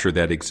recapture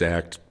that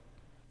exact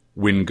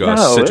wind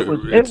gust. No,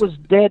 it was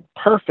dead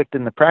perfect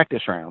in the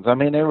practice rounds. I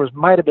mean,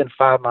 might have been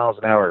 5 miles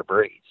an hour of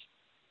breeze.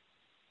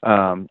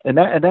 And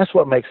that's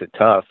what makes it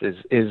tough is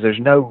there's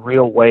no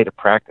real way to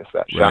practice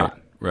that shot.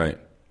 Right.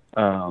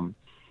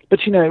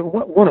 But you know,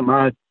 one of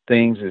my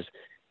things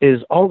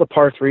is all the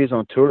par 3s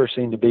on tour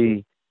seem to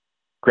be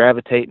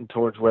gravitating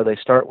towards where they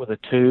start with a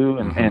 2,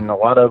 and a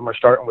lot of them are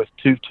starting with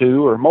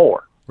 2-2 or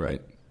more.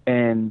 Right.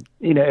 And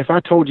you know, if I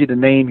told you to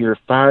name your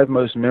 5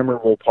 most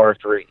memorable par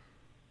 3,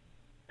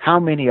 how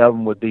many of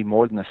them would be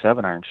more than a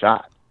 7 iron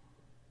shot?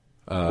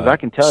 Because I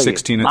can tell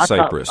 16 you, at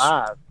Cypress.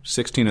 5,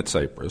 16 at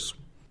Cypress.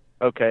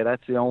 Okay,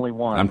 that's the only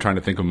one. I'm trying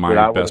to think of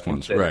my best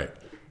ones. Right.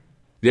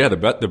 Yeah, the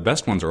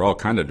best ones are all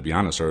kind of, to be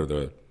honest,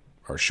 are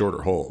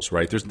shorter holes,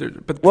 right?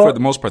 But for the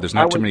most part, there's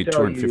not too many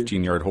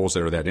 215-yard holes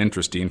that are that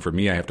interesting. For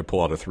me, I have to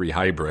pull out a 3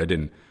 hybrid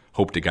and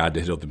hope to God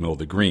to hit the middle of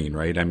the green,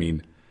 right? I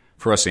mean,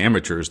 for us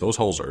amateurs, those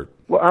holes are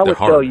I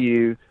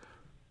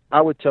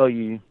would tell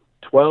you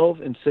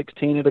 12 and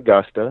 16 at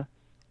Augusta,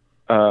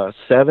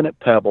 7 at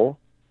Pebble,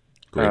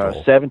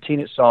 17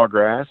 at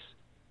Sawgrass,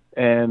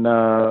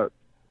 and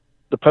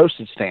the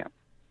postage stamp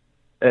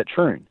at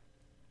Troon.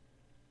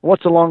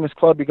 What's the longest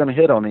club you're going to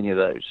hit on any of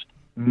those?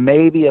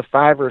 Maybe a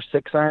 5 or a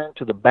 6 iron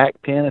to the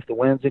back pin if the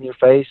wind's in your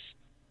face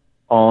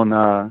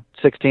on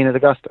 16 at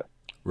Augusta.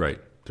 Right.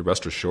 The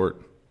rest are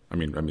short. I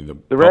mean the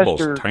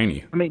Pebble's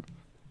tiny.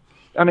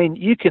 I mean,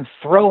 you can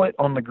throw it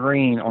on the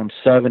green on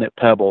 7 at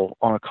Pebble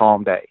on a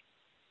calm day.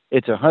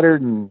 It's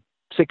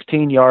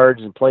 116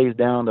 yards and plays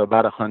down to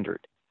about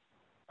 100.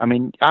 I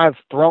mean, I've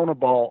thrown a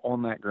ball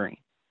on that green.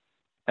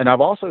 And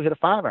I've also hit a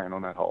 5 iron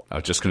on that hole. I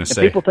was just going to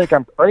say. People think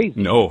I'm crazy.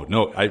 No.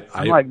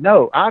 I'm like,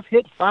 no, I've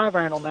hit 5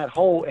 iron on that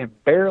hole and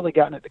barely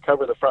gotten it to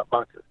cover the front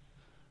bunker.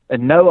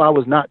 And no, I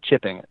was not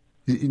chipping it.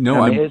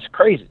 No, it's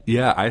crazy.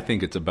 Yeah, I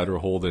think it's a better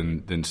hole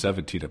than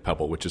 17 at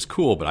Pebble, which is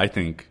cool. But I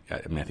think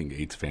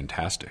 8's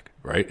fantastic,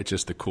 right? It's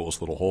just the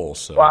coolest little hole.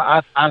 So,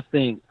 well, I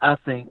think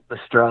the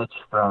stretch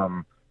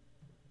from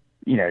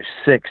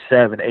 6,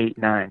 7, 8,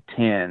 9,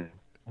 10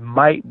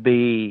 might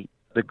be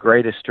the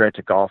greatest stretch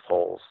of golf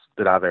holes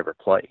that I've ever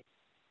played.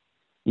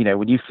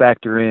 When you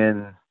factor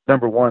in,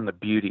 number one, the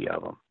beauty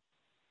of them,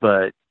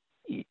 but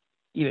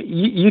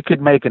you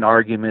could make an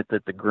argument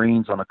that the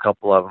greens on a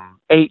couple of them,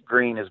 8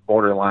 green is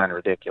borderline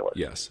ridiculous.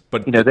 Yes,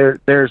 but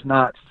there's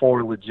not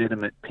 4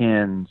 legitimate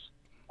pins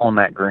on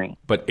that green.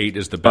 But 8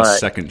 is the best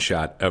second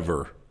shot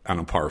ever on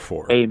a par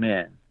 4.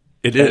 Amen.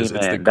 It is.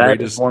 Amen. It's the that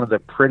greatest. Is one of the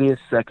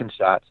prettiest second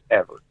shots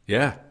ever.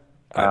 Yeah.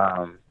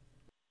 I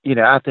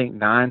think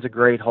 9's a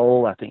great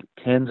hole. I think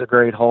 10's a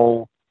great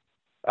hole.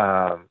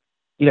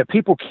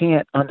 People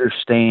can't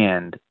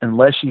understand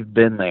unless you've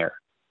been there.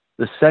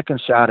 The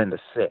second shot into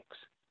 6.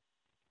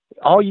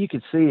 All you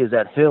can see is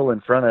that hill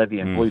in front of you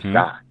in blue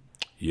sky.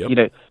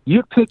 Yep.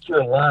 You pick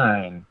your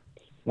line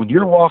when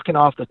you're walking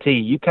off the tee.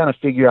 You kind of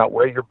figure out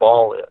where your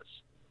ball is,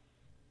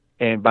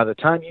 and by the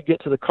time you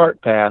get to the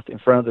cart path in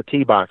front of the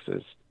tee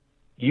boxes,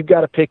 you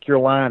got to pick your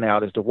line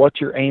out as to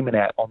what you're aiming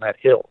at on that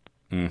hill,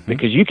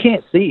 because you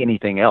can't see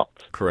anything else.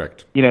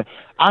 Correct.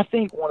 I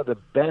think one of the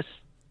best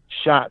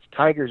shots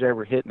Tiger's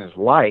ever hit in his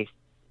life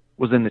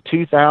was in the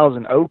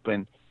 2000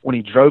 Open when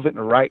he drove it in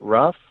the right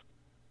rough.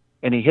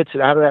 And he hits it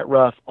out of that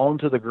rough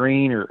onto the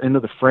green or into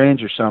the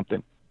fringe or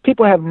something.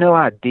 People have no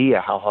idea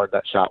how hard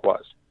that shot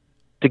was.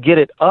 To get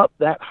it up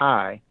that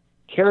high,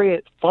 carry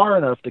it far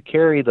enough to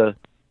carry the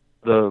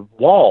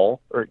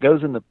wall, or it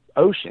goes in the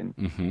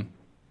ocean.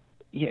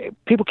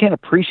 People can't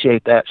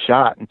appreciate that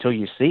shot until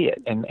you see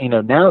it. And,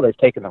 now they've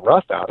taken the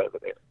rough out over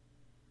there.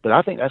 But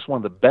I think that's one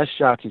of the best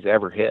shots he's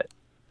ever hit.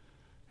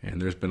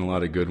 And there's been a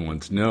lot of good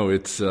ones. No,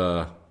 it's...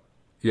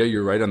 Yeah,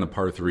 you're right on the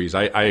par 3s.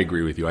 I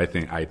agree with you. I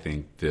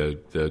think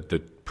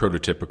the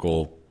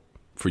prototypical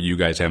for you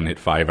guys having hit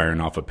 5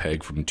 iron off a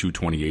peg from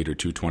 228 or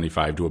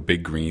 225 to a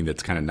big green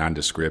that's kind of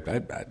nondescript.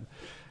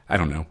 I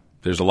don't know.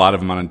 There's a lot of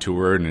them on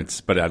tour,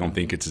 but I don't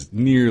think it's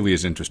nearly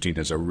as interesting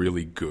as a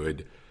really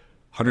good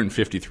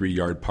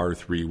 153-yard par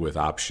 3 with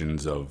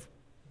options of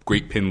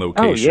great pin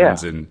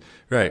locations. And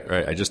right.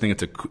 I just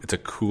think it's a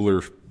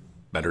cooler,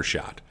 better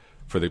shot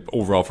for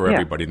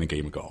everybody in the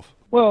game of golf.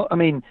 Well, I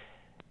mean,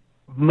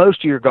 most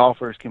of your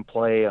golfers can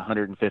play a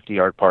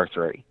 150-yard par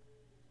 3.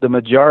 The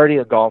majority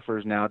of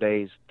golfers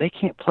nowadays, they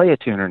can't play a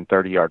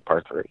 230-yard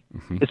par 3.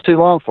 It's too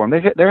long for them.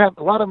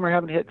 A lot of them are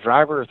having to hit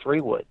driver or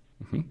 3-wood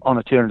on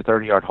a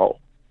 230-yard hole.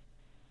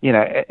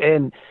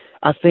 And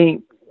I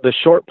think the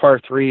short par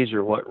 3s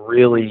are what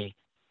really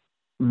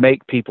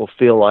make people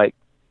feel like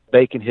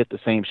they can hit the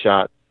same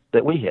shot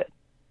that we hit.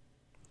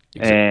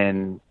 Exactly.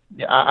 And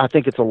I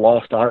think it's a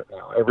lost art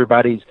now.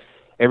 Everybody's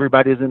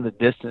in the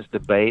distance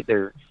debate.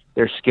 They're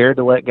scared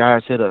to let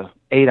guys hit a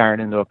 8 iron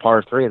into a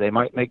par 3. They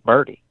might make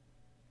birdie.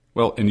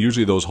 Well, and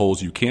usually those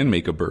holes you can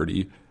make a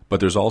birdie, but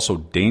there's also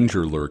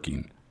danger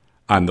lurking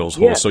on those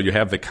holes. So you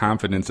have the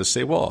confidence to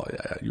say, well,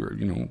 you're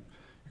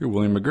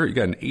William McGirt. You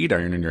got an 8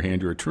 iron in your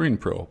hand. You're a touring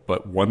pro,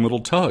 but one little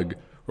tug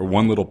or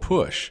one little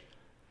push,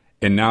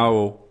 and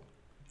now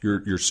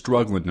you're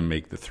struggling to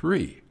make the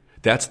 3.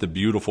 That's the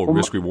beautiful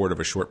risk reward of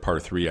a short par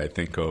 3. I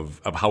think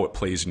of how it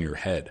plays in your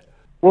head.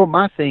 Well,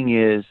 my thing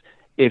is,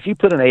 if you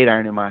put an 8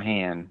 iron in my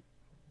hand,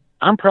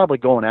 I'm probably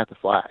going at the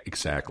flag.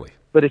 Exactly.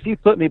 But if you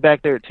put me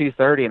back there at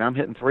 230 and I'm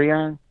hitting 3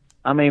 iron,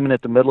 I'm aiming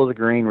at the middle of the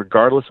green,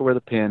 regardless of where the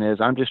pin is.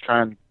 I'm just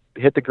trying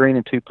to hit the green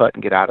and 2-putt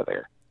and get out of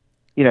there.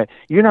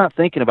 You're not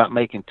thinking about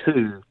making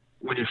 2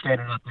 when you're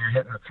standing up there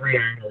hitting a 3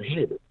 iron or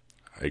hitting it.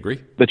 I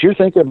agree. But you're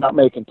thinking about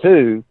making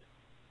 2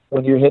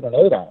 when you're hitting an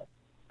 8 iron.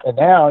 And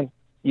now,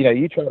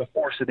 you try to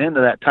force it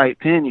into that tight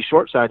pin, you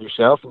short side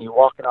yourself, and you're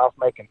walking off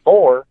making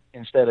 4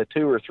 instead of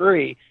 2 or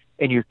 3,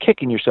 and you're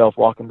kicking yourself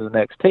walking to the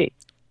next tee.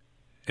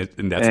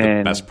 And that's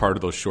the best part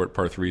of those short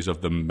par 3s,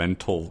 of the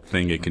mental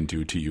thing it can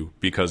do to you.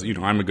 Because,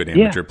 I'm a good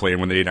amateur player.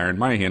 When the 8 iron in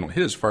my hand will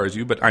hit as far as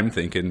you, but I'm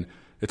thinking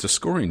it's a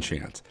scoring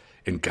chance.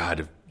 And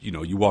God, if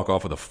you walk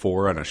off with a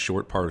 4 on a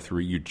short par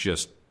 3,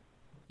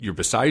 you're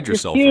beside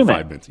yourself for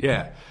 5 minutes.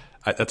 Yeah,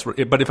 that's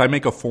right. But if I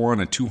make a 4 on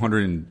a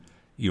 200,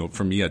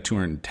 for me a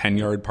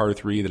 210-yard par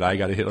 3 that I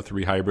got to hit a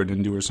 3 hybrid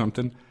into or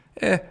something,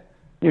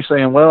 You're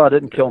saying, well, I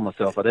didn't kill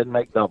myself. I didn't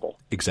make double.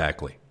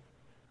 Exactly.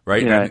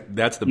 right? You know,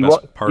 that's the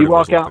best part of you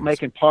walk those out things.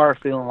 making par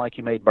feeling like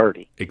you made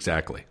birdie.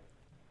 Exactly.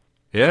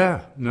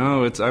 Yeah,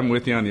 no, I'm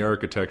with you on the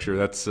architecture.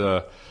 That's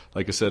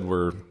like I said,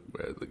 we're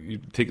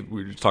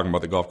just talking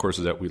about the golf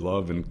courses that we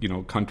love,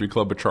 and Country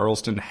Club of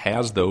Charleston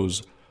has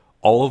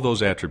all of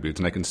those attributes,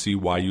 and I can see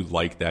why you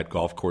like that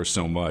golf course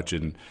so much.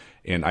 And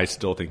I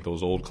still think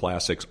those old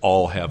classics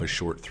all have a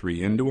short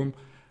 3 into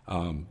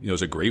them.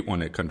 There's a great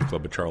one at Country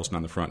Club of Charleston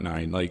on the front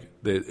 9.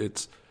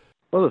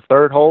 Well, the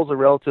third hole's a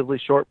relatively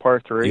short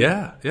par 3.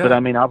 Yeah. But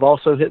I've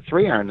also hit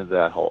 3-iron into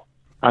that hole.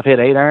 I've hit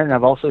 8-iron, and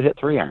I've also hit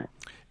 3-iron.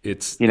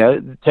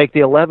 Take the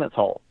 11th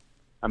hole.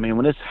 I mean,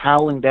 when it's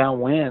howling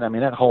downwind,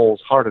 that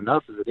hole's hard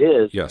enough as it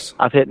is. Yes.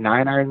 I've hit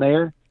 9-iron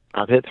there.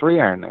 I've hit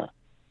 3-iron there.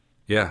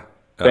 Yeah.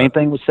 Same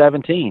thing with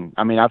 17.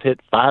 I've hit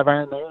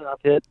 5-iron there, and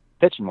I've hit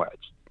pitching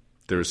wedge.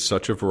 There's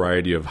such a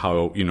variety of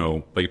how,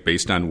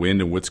 based on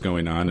wind and what's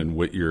going on and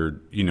what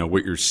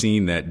you're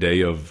seeing that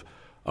day of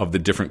the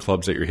different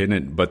clubs that you're hitting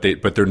it, but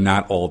they're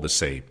not all the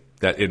same.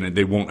 And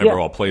they won't ever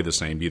all play the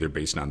same either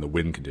based on the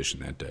wind condition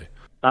that day.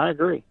 I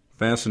agree.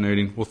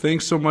 Fascinating. Well,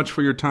 thanks so much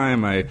for your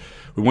time.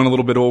 We went a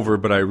little bit over,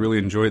 but I really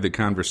enjoyed the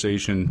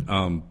conversation.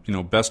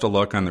 Best of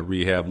luck on the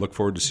rehab. Look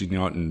forward to seeing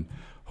you out and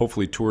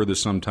hopefully tour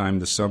this sometime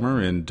this summer.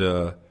 And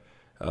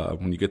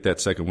when you get that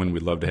second win,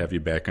 we'd love to have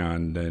you back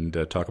on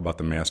and talk about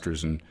the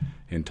Masters and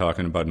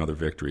talking about another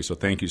victory. So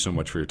thank you so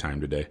much for your time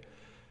today.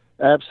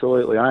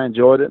 Absolutely. I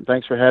enjoyed it, and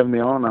thanks for having me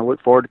on. I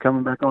look forward to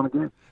coming back on again.